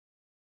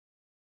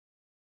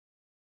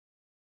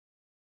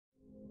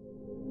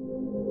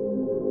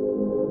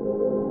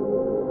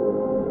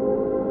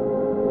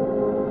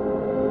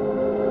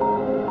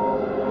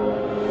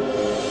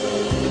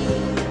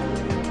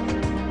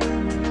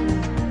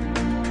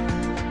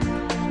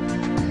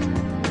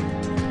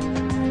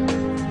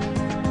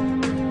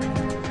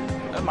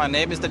My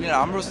name is Daniel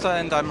Armbruster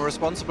and I'm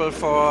responsible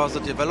for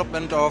the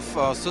development of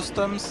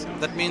systems.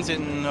 That means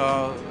in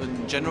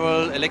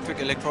general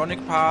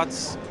electronic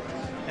parts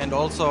and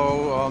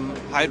also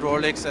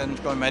hydraulics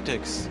and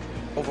pneumatics.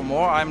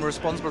 Furthermore, I'm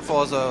responsible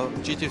for the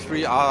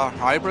GT3R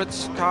hybrid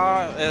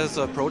car as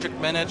a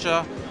project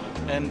manager,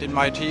 and in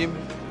my team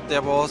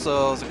there was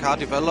the car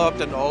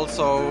developed, and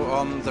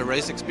also the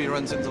race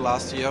experience in the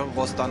last year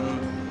was done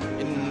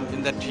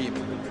in that team.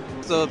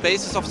 The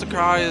basis of the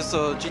car is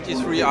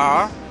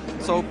GT3R.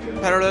 So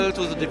parallel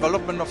to the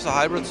development of the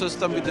hybrid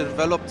system, we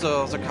developed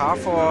the car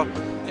for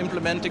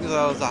implementing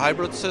the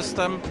hybrid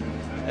system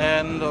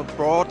and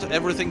brought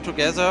everything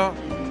together,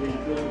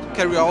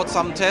 carry out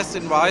some tests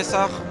in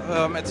Weissach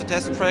at the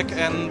test track,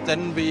 and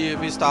then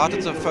we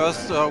started the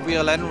first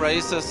VLN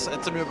races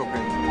at the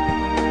Nürburgring.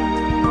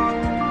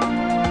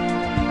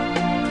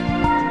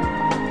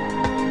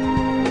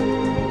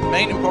 The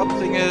main important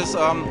thing is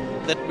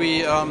that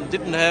we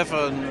didn't have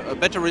a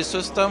battery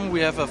system, we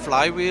have a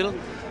flywheel.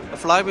 A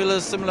flywheel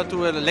is similar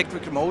to an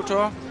electric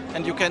motor,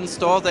 and you can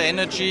store the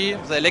energy,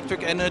 the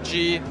electric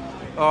energy,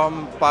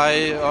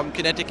 by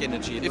kinetic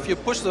energy. If you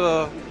push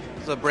the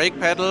brake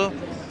pedal,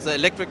 the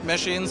electric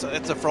machines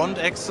at the front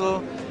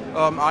axle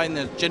are in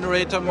a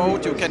generator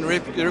mode. You can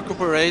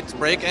recuperate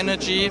brake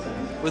energy.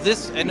 With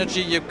this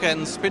energy you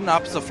can spin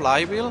up the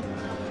flywheel,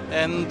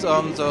 and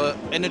the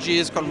energy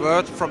is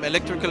converted from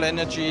electrical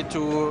energy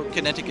to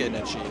kinetic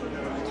energy.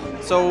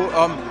 So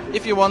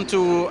if you want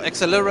to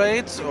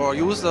accelerate or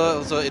use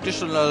the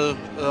additional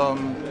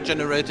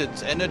generated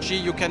energy,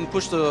 you can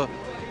push the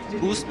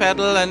boost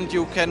pedal and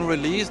you can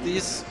release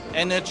this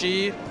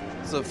energy.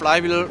 The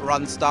flywheel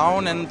runs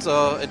down and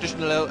the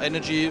additional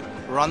energy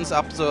runs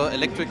up the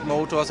electric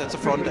motors at the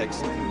front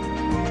axle.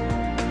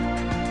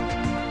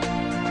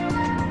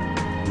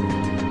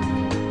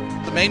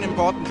 The main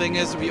important thing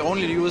is we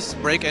only use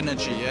brake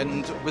energy,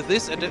 and with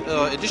this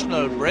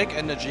additional brake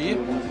energy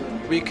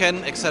we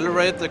can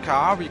accelerate the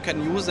car. We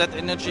can use that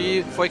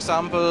energy, for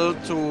example,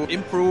 to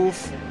improve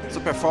the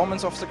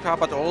performance of the car,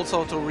 but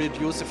also to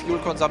reduce the fuel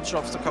consumption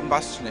of the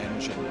combustion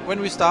engine.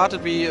 When we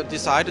started, we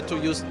decided to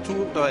use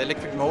two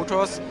electric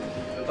motors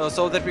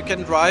so that we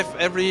can drive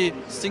every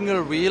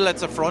single wheel at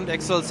the front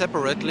axle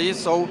separately.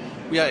 So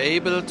we are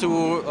able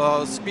to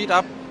speed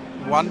up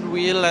one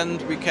wheel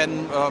and we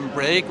can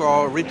brake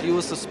or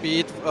reduce the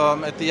speed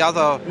at the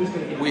other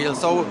wheel.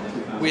 So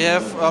we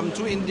have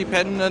two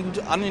unindependent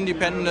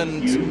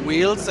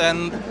wheels,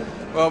 and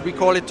we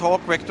call it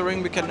torque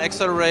vectoring. We can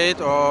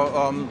accelerate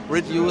or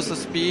reduce the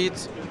speed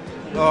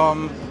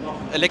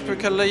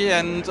electrically,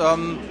 and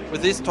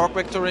with this torque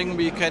vectoring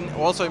we can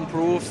also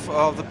improve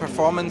the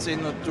performance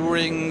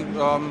during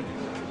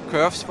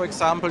curves. For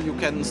example, you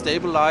can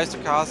stabilize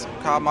the car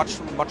much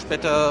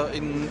better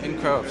in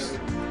curves.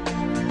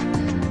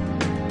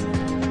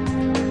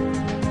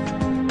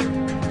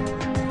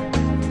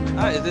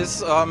 It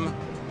is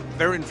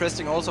very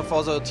interesting also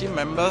for the team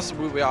members.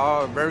 We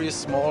are a very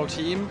small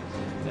team,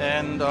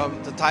 and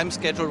the time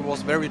schedule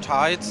was very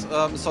tight,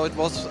 so it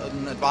was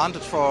an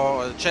advantage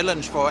for a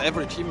challenge for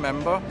every team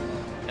member.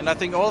 And I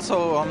think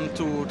also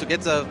to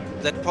get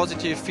that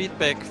positive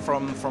feedback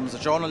from the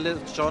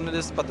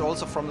journalists, but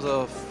also from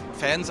the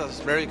fans, is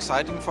very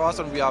exciting for us,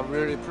 and we are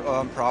really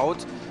proud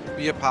to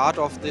be a part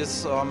of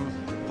this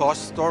Porsche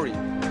story.